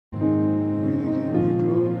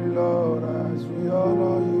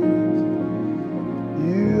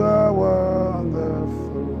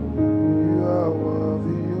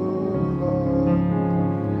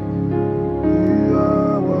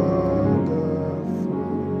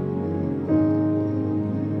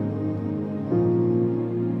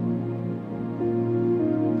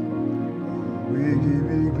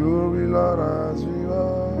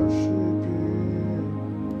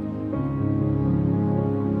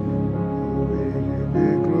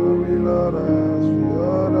Lord, as we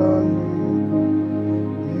honor you.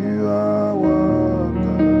 You are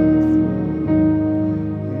wonderful.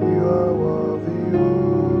 You are worthy, O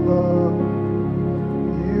Lord.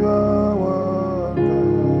 You are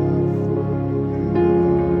wonderful.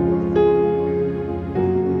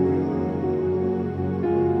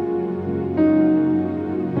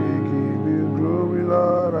 We give you glory,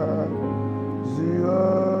 Lord, as we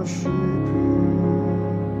worship you.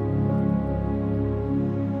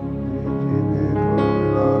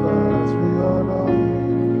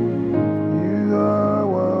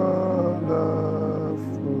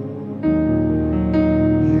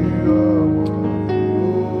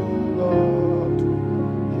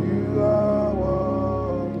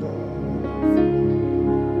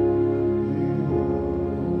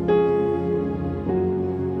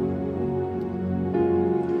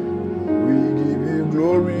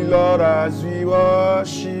 Lord, as we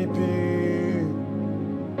worship you,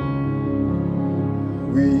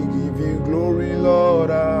 we give you glory, Lord,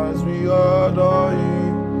 as we adore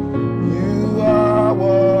you. You are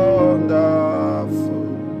wonderful.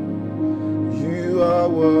 You are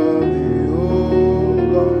worthy, oh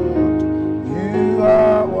Lord. You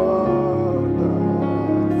are wonderful.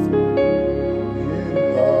 You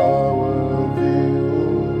are worthy,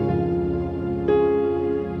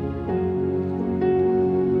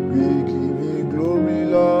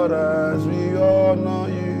 Lord, as we honor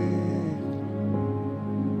you.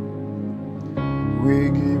 We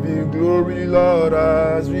give you glory, Lord,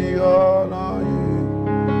 as we honor you.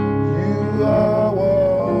 You are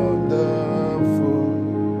wonderful.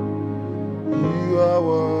 You are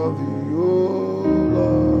worthy, oh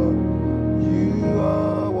Lord. You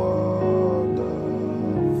are wonderful.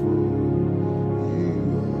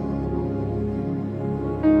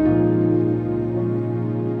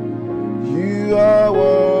 You are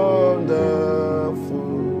wonderful.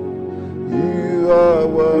 You are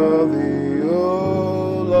worthy,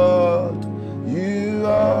 oh Lord. You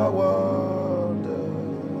are wonderful.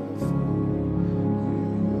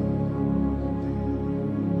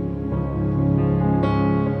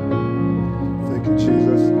 Thank you,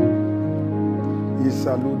 Jesus.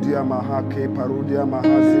 Isaludia mahake parudia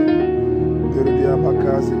mahazi. Derudia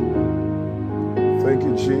bakazi. Thank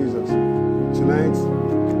you, Jesus. Tonight,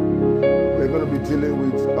 we're going to be dealing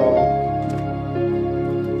with the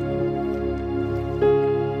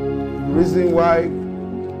reason why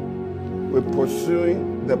we're pursuing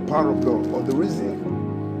the power of God, or the reason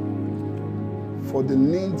for the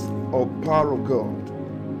needs of power of God.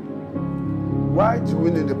 Why do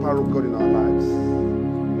we need the power of God in our lives?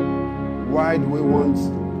 Why do we want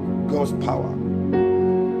God's power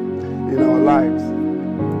in our lives?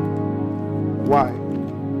 Why?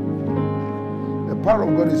 The power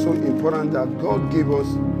of God is so important that God gave us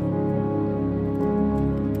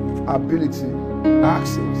ability,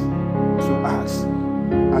 access to ask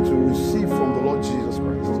and to receive from the Lord Jesus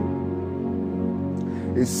Christ.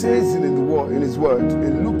 It says in His word,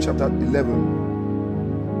 in Luke chapter 11,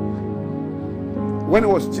 when He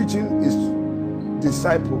was teaching His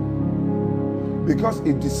disciple, because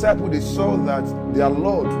a disciple, they saw that their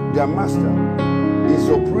Lord, their Master, is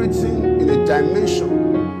operating in a dimension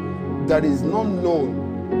that is not known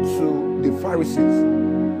to the Pharisees.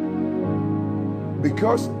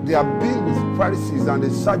 Because they have been with Pharisees and the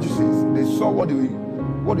Sadducees, they saw what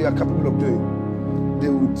they are capable of doing. They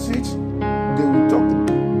will teach, they will talk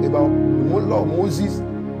about the law of Moses,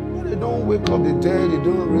 but they don't wake up the dead, they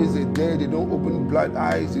don't raise the dead, they don't open blind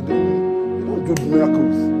eyes, they don't do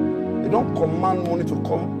miracles. They don't command money to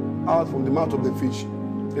come out from the mouth of the fish.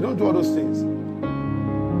 They don't do all those things.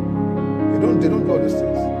 They don't do all those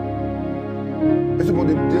things. But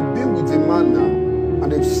they've been with a man now,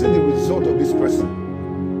 and they've seen the result of this person.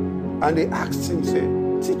 And they asked him, say,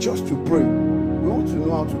 teach us to pray. We want to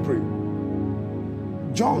know how to pray.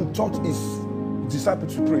 John taught his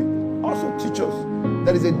disciples to pray. Also teach us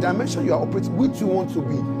there is a dimension you are operating, which you want to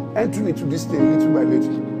be entering into this thing little by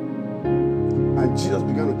little. And Jesus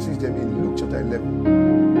began to teach them in Luke chapter 11.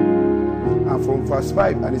 And from verse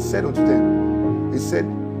 5, and he said unto them, he said,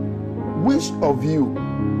 which of you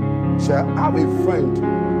shall have a friend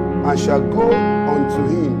and shall go unto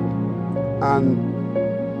him and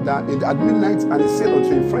that at midnight, and he said unto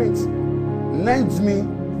his friends, lend me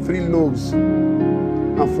 3 loaves,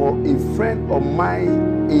 and for a friend of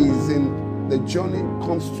mine is in the journey,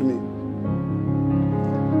 comes to me,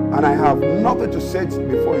 and I have nothing to set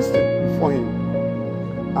before him,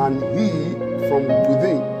 and he from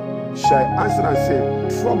within shall answer and say,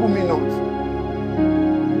 trouble me not,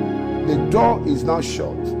 the door is now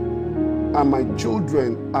shut, and my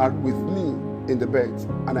children are with me in the bed,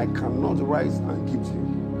 and I cannot rise and give to you.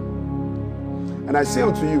 And I say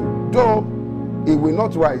unto you, though he will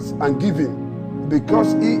not rise and give him,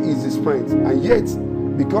 because he is his strength, and yet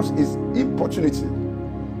because his importunity,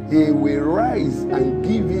 he will rise and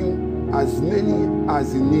give him as many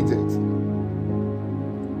as he needed.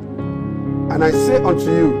 And I say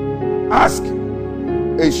unto you, ask,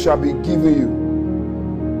 it shall be given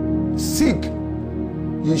you. Seek,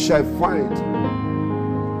 ye shall find.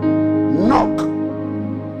 Knock,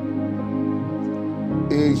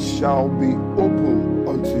 it shall be opened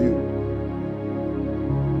unto you.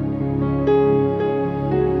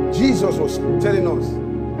 Jesus was telling us,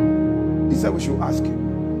 he said we should ask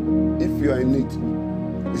him if we are in need.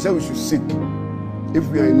 He said we should seek if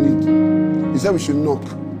we are in need. He said we should knock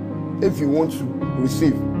if you want to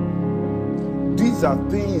receive. These are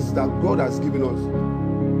things that God has given us.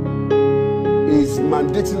 He is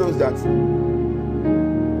mandating us that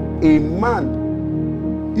a man,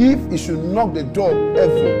 if he should knock the door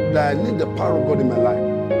ever, that I need the power of God in my life,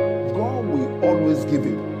 God will always give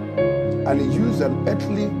him. And he used an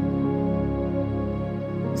earthly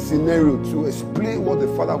scenario to explain what the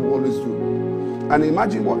Father will always do. And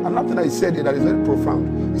imagine what another that he said here that is very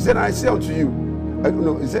profound. He said, I say unto you,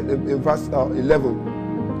 he said in verse 11,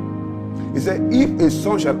 he said, if a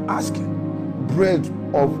son shall ask bread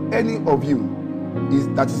of any of you,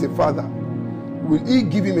 that is a father, will he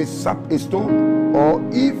give him a stone? Or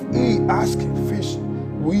if he ask fish,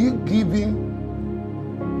 will he give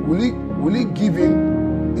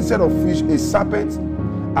him instead of fish a serpent?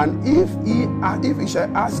 And if he shall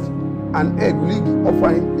ask an egg, will he offer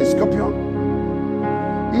him a scorpion?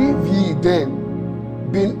 If ye then,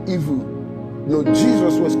 being evil,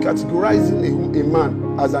 Jesus was categorizing a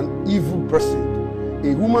man as an evil person, a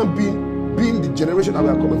human being the generation that we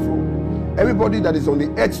are coming from. Everybody that is on the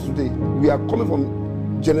earth today, we are coming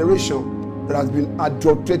from generation that has been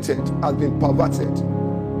adulterated, has been perverted.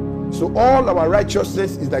 So all our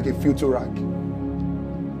righteousness is like a filthy rag.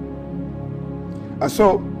 And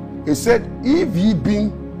so he said, if ye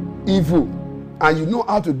being evil and you know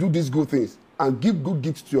how to do these good things and give good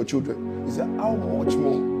gifts to your children, he said, how much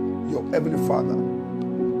more your heavenly Father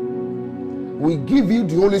will give you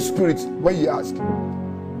the Holy Spirit when you ask.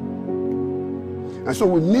 And so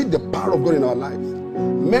we need the power of God in our lives.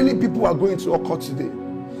 Many people are going to occult today.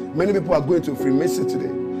 Many people are going to Freemason today.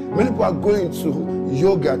 Many people are going to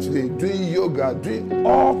yoga today, doing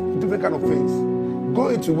all different kind of things,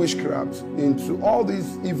 going to witchcraft, into all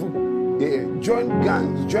these evil, join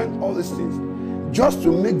gangs, join all these things, just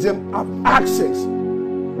to make them have access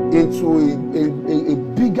into a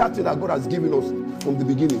bigger thing that God has given us from the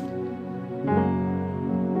beginning.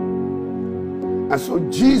 And so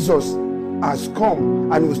Jesus has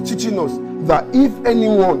come and was teaching us that if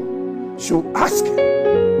anyone should ask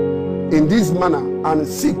in this manner and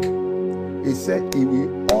seek, he said he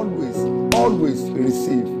will always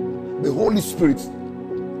receive the Holy Spirit,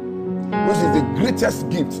 which is the greatest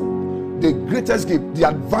gift, the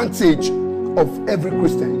advantage of every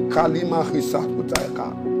Christian.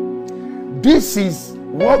 This is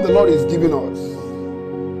what the Lord is giving us.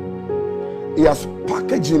 He has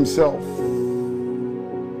packaged himself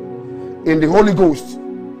in the Holy Ghost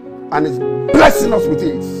and is blessing us with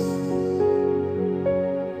it.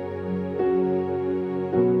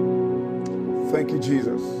 Thank you,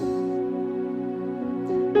 Jesus.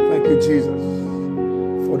 Thank you, Jesus,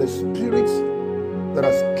 for the Spirit that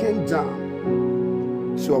has came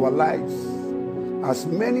down to our lives. As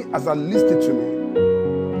many as are listed to me,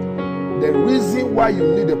 the reason why you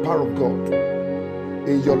need the power of God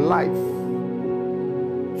in your life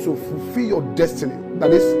to fulfill your destiny,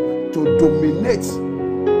 that is to dominate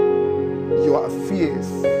your affairs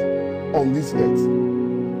on this earth,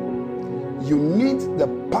 you need the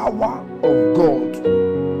power of God.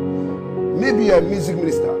 Maybe you're a music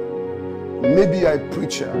minister, maybe you're a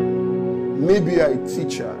preacher, maybe you're a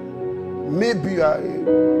teacher, maybe you're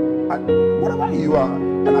whatever you are,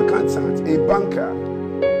 an accountant, a banker,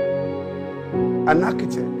 an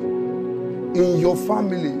architect, in your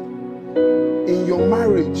family, in your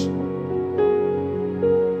marriage.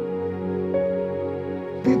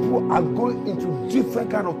 People are going into different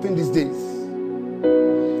kind of things these days.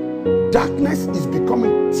 Darkness is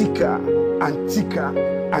becoming thicker and thicker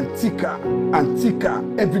and thicker and thicker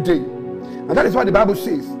every day. And that is why the Bible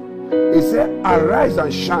says, it said, arise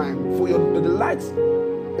and shine, for the light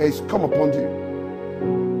is come upon you.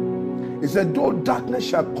 It said, though darkness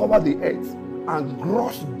shall cover the earth, and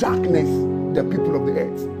gross darkness the people of the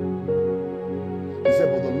earth. He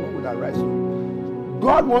said, but the Lord will arise.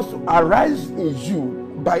 God wants to arise in you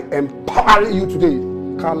by empowering you today.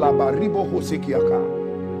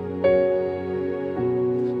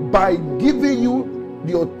 By giving you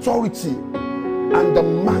the authority and the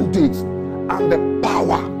mandate and the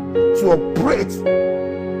power to operate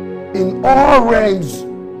in all realms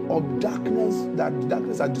of darkness that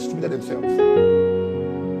darkness has distributed themselves.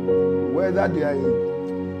 Whether they are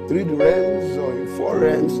in 3 realms or in 4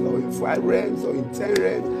 realms or in 5 realms or in 10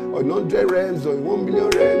 realms or in 100 realms or in 1 million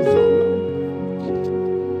realms,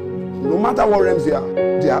 no matter what realms they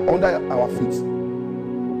are under our feet.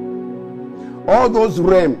 All those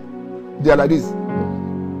realms, they are like this.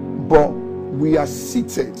 But we are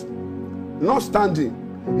seated, not standing.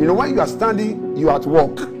 You know, when you are standing, you are at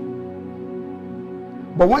work.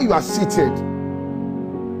 But when you are seated,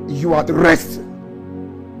 you are at rest.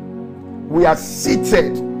 We are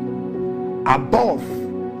seated above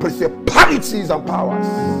principalities and powers,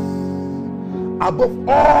 above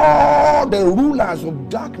all the rulers of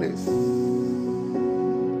darkness,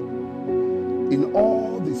 in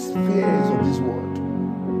all the spheres of this world.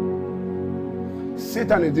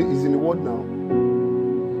 Satan is in the world now.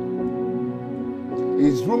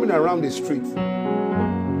 He's roaming around the street.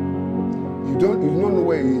 You don't know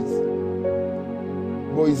where he is,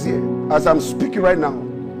 but he's here. As I'm speaking right now,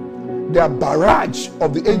 there are barrage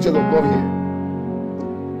of the angels of God here.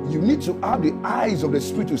 You need to have the eyes of the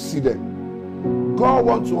Spirit to see them. God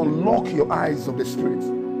wants to unlock your eyes of the Spirit.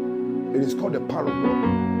 It is called the power of God,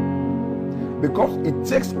 because it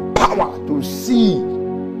takes power to see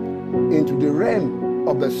into the realm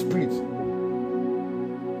of the Spirit.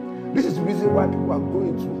 This is the reason why people are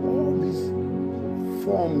going through all these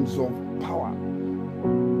forms of power.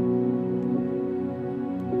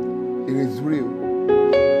 It is real.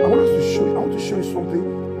 I want to show you something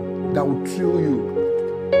that will thrill you.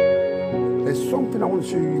 There's something I want to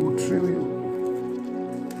show you, will thrill you.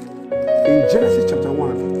 In Genesis chapter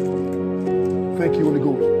 1, thank you, Holy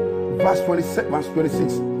Ghost, verse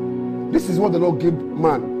 26. This is what the Lord gave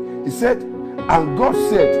man. He said, and God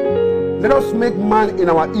said, let us make man in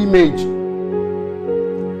our image,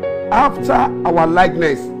 after our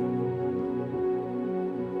likeness,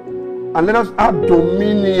 and let us have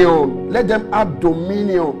dominion. Let them have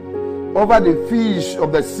dominion over the fish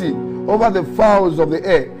of the sea, over the fowls of the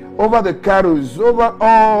air, over the cattle, over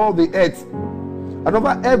all the earth, and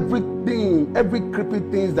over everything, every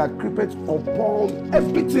creeping thing that creepeth upon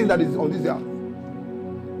everything that is on this earth.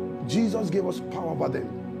 Jesus gave us power over them.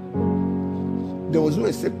 There was no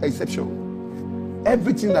exception.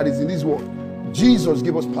 Everything that is in this world, Jesus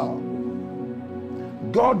gave us power.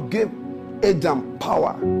 God gave Adam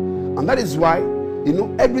power. And that is why, you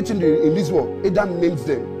know, everything in this world, Adam names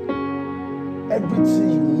them.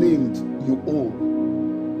 Everything you named, you own.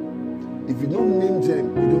 If you don't name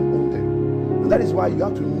them, you don't own them. And that is why you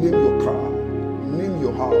have to name your car, name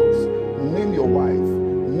your house, name your wife,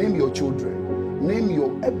 name your children, name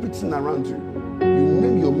your everything around you. You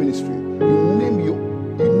name your ministry. You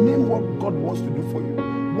name what God wants to do for you.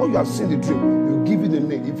 What you have seen the dream, you give it a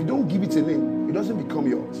name. If you don't give it a name, it doesn't become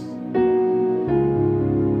yours.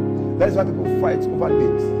 That is why people fight over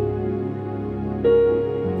names.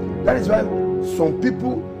 That is why some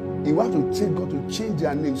people, you have to take God to change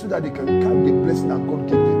their name so that they can carry the blessing that God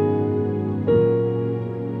gave them.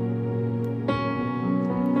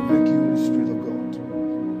 Thank you, Holy Spirit of God.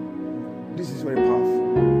 This is very powerful.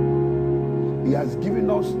 He has given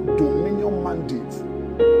us dominion mandate,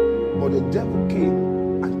 but the devil came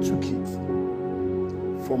and took it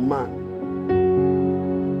from man.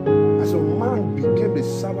 And so man became the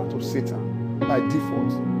servant of Satan by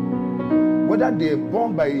default. Whether they are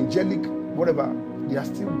born by angelic, whatever, they are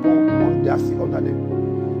still born, they are still under them.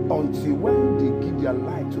 Until when they give their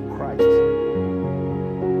life to Christ,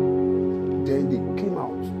 then they came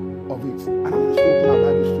out of it. And I'm just opening our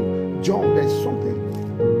Bibles to John. There's something.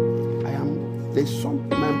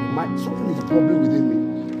 Something is bubbling within me.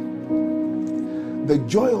 The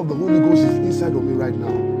joy of the Holy Ghost is inside of me right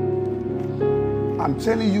now. I'm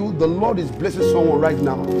telling you, the Lord is blessing someone right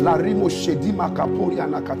now. I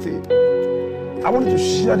want you to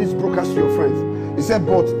share this broadcast to your friends. He said,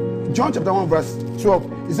 but John chapter 1 verse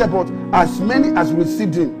 12, he said, but as many as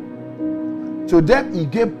received him, to them he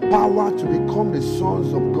gave power to become the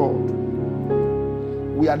sons of God.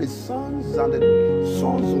 We are the sons and the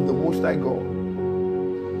sons of the Most High God.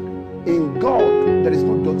 In God, there is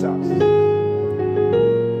no daughters.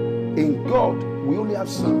 In God, we only have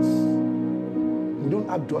sons. We don't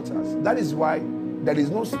have daughters. That is why there is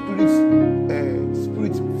no spirit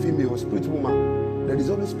female or spirit woman. There is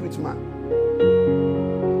only spirit man.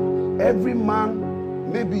 Every man,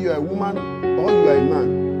 maybe you are a woman or you are a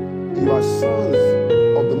man, you are sons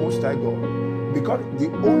of the Most High God. Because the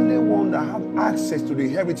only one that have access to the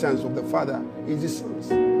inheritance of the Father is the sons.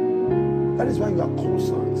 That is why you are called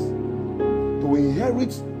sons. To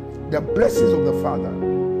inherit the blessings of the Father.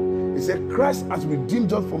 He said, Christ has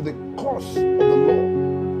redeemed us from the curse of the law.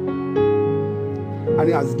 And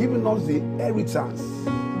he has given us the inheritance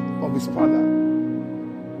of his Father.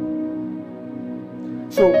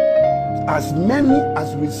 So, as many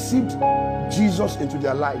as received Jesus into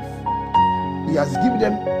their life, he has given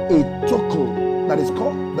them a token that is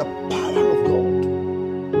called the power of God.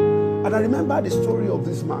 And I remember the story of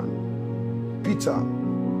this man, Peter,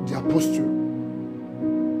 the apostle.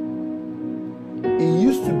 He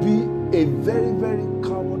used to be a very, very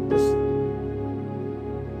coward person.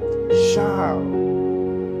 Shy.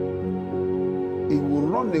 He will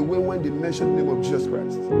run away when they mention the name of Jesus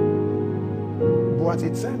Christ. But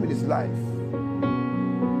at a time in his life,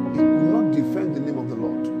 he could not defend the name of the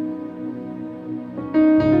Lord.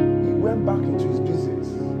 He went back into his business.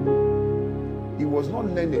 He was not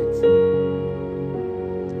learned.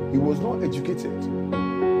 He was not educated.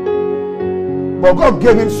 But God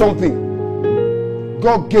gave him something.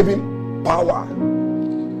 God gave him power.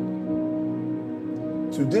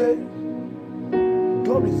 Today,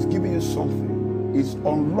 God is giving you something. He's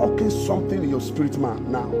unlocking something in your spirit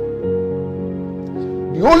man now.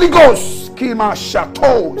 The Holy Ghost, Kima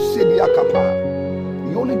Shato, Sediakapa.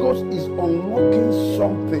 The Holy Ghost is unlocking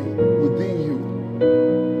something within you.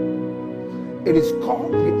 It is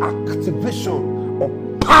called the activation of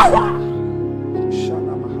power.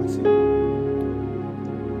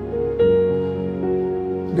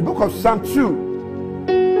 The book of Psalm 2.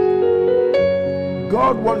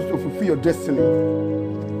 God wants to fulfill your destiny.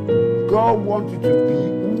 God wants you to be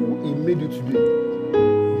who he made you to be.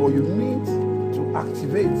 But you need to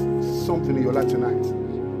activate something in your life tonight.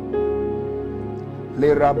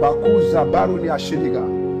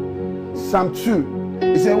 Psalm 2.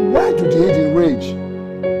 He said, why do the heathen rage?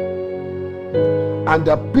 And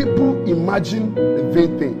the people imagine the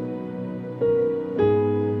vain thing.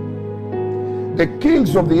 The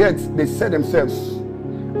kings of the earth, they set themselves,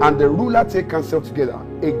 and the ruler take counsel together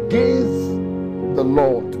against the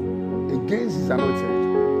Lord, against his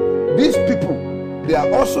anointed. These people, they are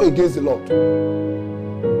also against the Lord.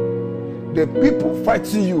 The people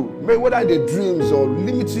fighting you, whether in the dreams or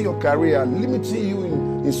limiting your career, limiting you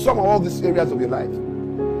in some of all these areas of your life.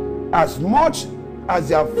 As much as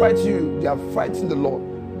they are fighting you, they are fighting the Lord.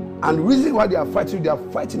 And the reason why they are fighting you, they are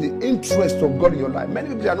fighting the interest of God in your life. Many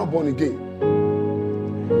people are not born again.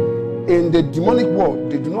 In the demonic world,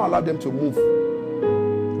 they do not allow them to move.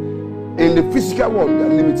 In the physical world, they are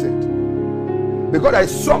limited. Because there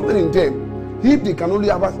is something in them. If they can only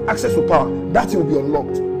have access to power, that will be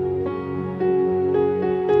unlocked.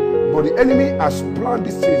 But the enemy has planned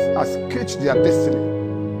these things, has caged their destiny.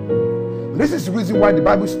 This is the reason why the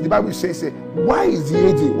Bible says, why is the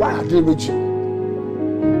heathen? Why are they raging?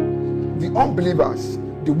 The unbelievers,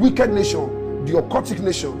 the wicked nation, the occultic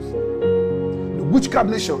nations, witchcraft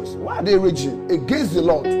nations, why are they raging against the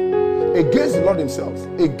Lord, against the Lord himself,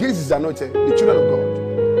 against his anointed, the children of God,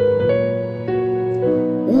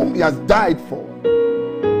 whom he has died for?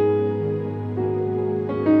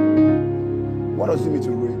 What does it mean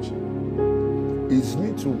to rage? It's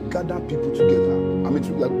meant to gather people together. I mean,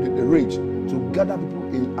 the rage, to gather people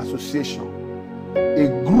in association. A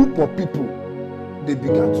group of people, they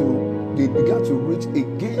began to rage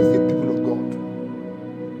against the people of God.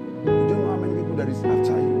 That is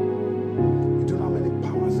after you. You don't know how many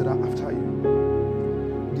powers that are after you.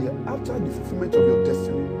 They are after the fulfillment of your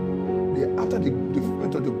destiny. They are after the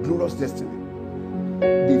fulfillment of the glorious destiny.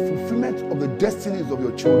 The fulfillment of the destinies of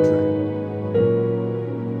your children.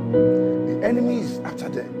 The enemy is after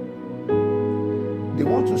them. They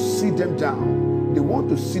want to see them down. They want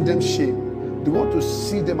to see them shamed. They want to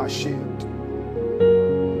see them ashamed.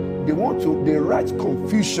 They write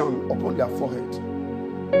confusion upon their forehead.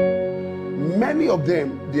 Many of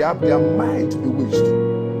them, they have their mind bewitched.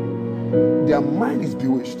 Their mind is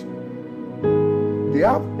bewitched. They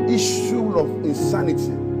have issue of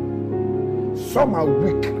insanity. Some are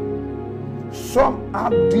weak. Some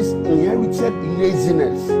have this inherited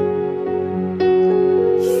laziness.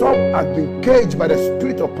 Some have been caged by the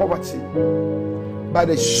spirit of poverty, by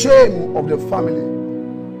the shame of the family.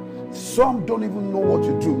 Some don't even know what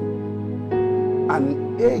to do.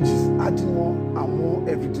 And age is adding more and more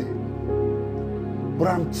every day. But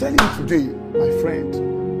I'm telling you today, my friend,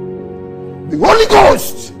 the Holy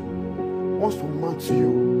Ghost wants to mount to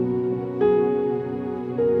you.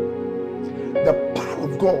 The power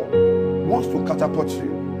of God wants to catapult you.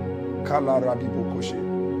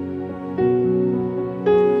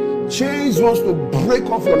 Chains wants to break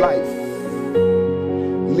off your life.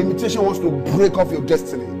 Limitation wants to break off your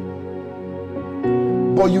destiny.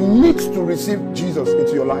 But you need to receive Jesus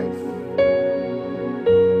into your life.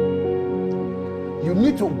 You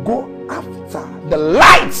need to go after the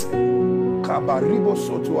light. Kabaribo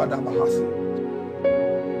soto adabahasi.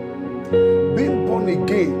 Being born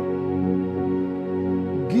again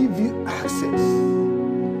give you access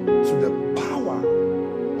to the power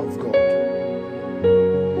of God.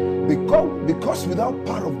 Because without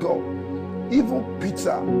power of God, even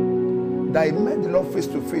Peter, that he met the Lord face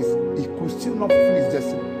to face, he could still not fulfill his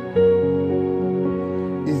destiny.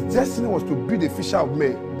 His destiny was to be the fisher of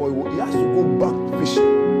men, but he has to go back to fishing,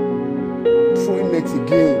 throwing nets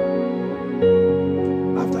again.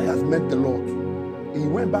 After he has met the Lord, he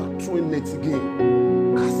went back throwing nets again,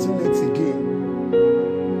 casting nets again.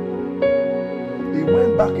 He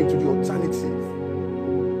went back into the alternative,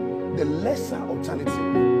 the lesser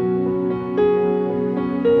alternative.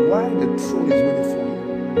 Why the throne is waiting for him.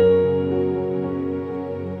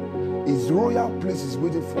 His royal place is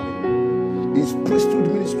waiting for him. His priesthood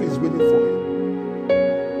ministry is waiting for him.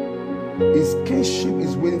 His kingship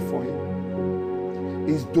is waiting for him.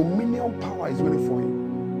 His dominion power is waiting for him.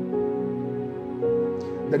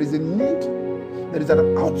 There is a need, there is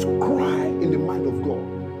an outcry in the mind of God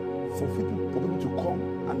for people to come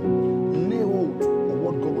and lay hold of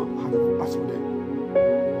what God has for them.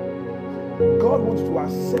 God wants to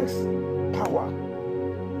access power.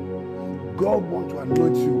 God wants to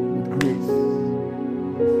anoint you with grace.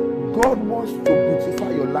 God wants to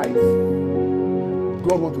beautify your life.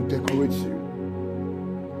 God wants to decorate you.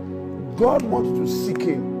 God wants to seek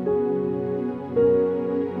him.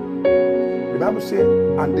 The Bible says,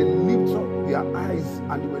 and they lift up their eyes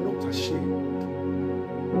and they were not ashamed.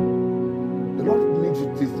 The Lord needs you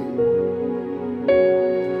this day.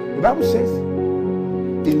 The Bible says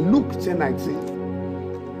in Luke 10:19,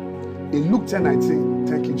 in Luke 10:19,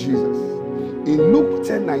 thank you, Jesus. In Luke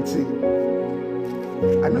 10:19,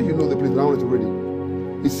 I know you know the place, but I want to read it.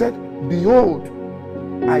 He said, behold,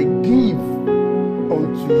 I give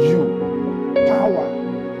unto you power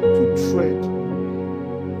to tread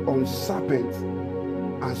on serpents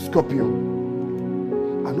and scorpions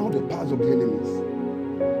and all the powers of the enemies.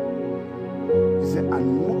 He said,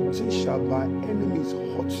 and nothing shall by enemies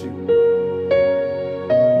hurt you.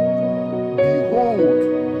 Behold,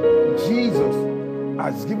 Jesus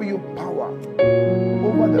has given you power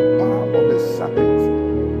over the power of the serpent,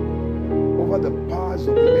 over the powers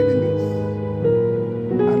of the enemies,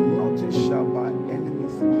 and nothing shall by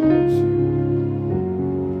enemies hurt you.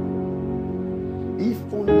 If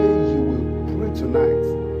only you will pray tonight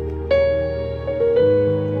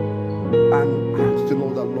and ask the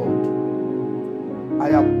Lord, the Lord, I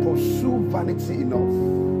have pursued vanity enough.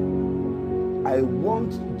 I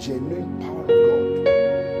want genuine power of God.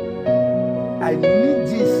 I need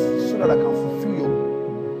this so that I can fulfill your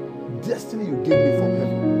destiny you gave me from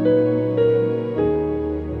heaven.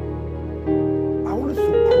 I want us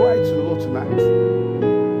to cry to the Lord tonight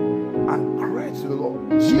and cry to the Lord.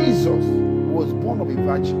 Jesus was born of a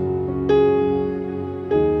virgin.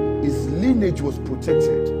 His lineage was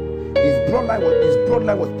protected. His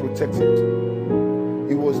bloodline was protected.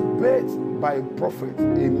 He was birthed by a prophet.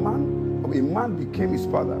 A man became his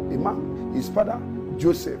father. His father,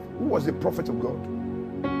 Joseph, who was a prophet of God.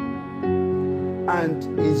 And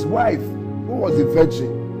his wife, who was a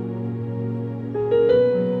virgin.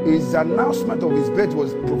 His announcement of his birth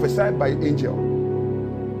was prophesied by an angel.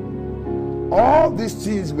 All these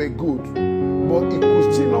things were good, but he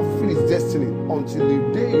could still not fulfill his destiny until the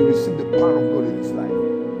day he received the power of God in his life.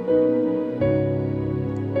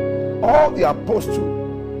 All the apostles,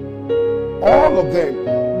 all of them,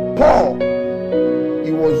 Paul,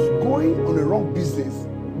 he was going on the wrong business.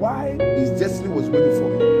 Why? His destiny was waiting for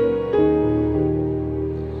him.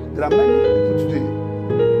 There are many people today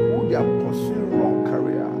who they are pursuing wrong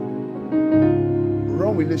career,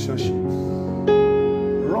 wrong relationships,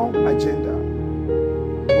 wrong agenda.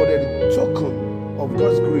 But the token of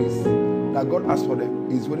God's grace that God has for them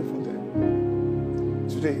is waiting for them.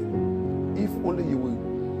 Today, if only you will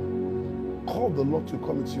call the Lord to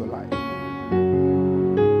come into your life.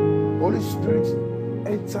 Holy Spirit,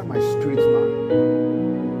 enter my spirit man.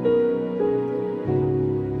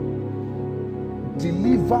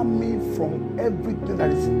 Deliver me from everything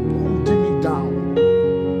that is holding me down.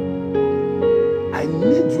 I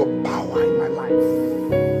need your power in my life.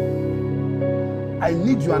 I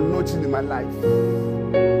need your anointing in my life.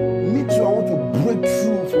 Me too, I want to break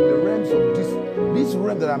through from the realms of this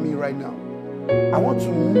realm that I'm in right now. I want to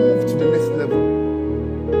move to the next level.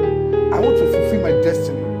 I want to fulfill my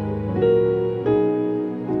destiny.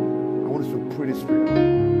 I want us to pray this prayer.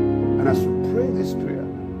 And as we pray this prayer,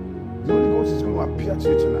 the Holy Ghost is going to appear to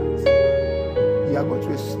you tonight. You are going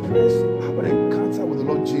to experience, have an encounter with the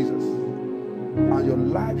Lord Jesus. And your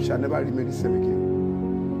life shall never remain the same again.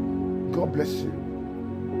 God bless you.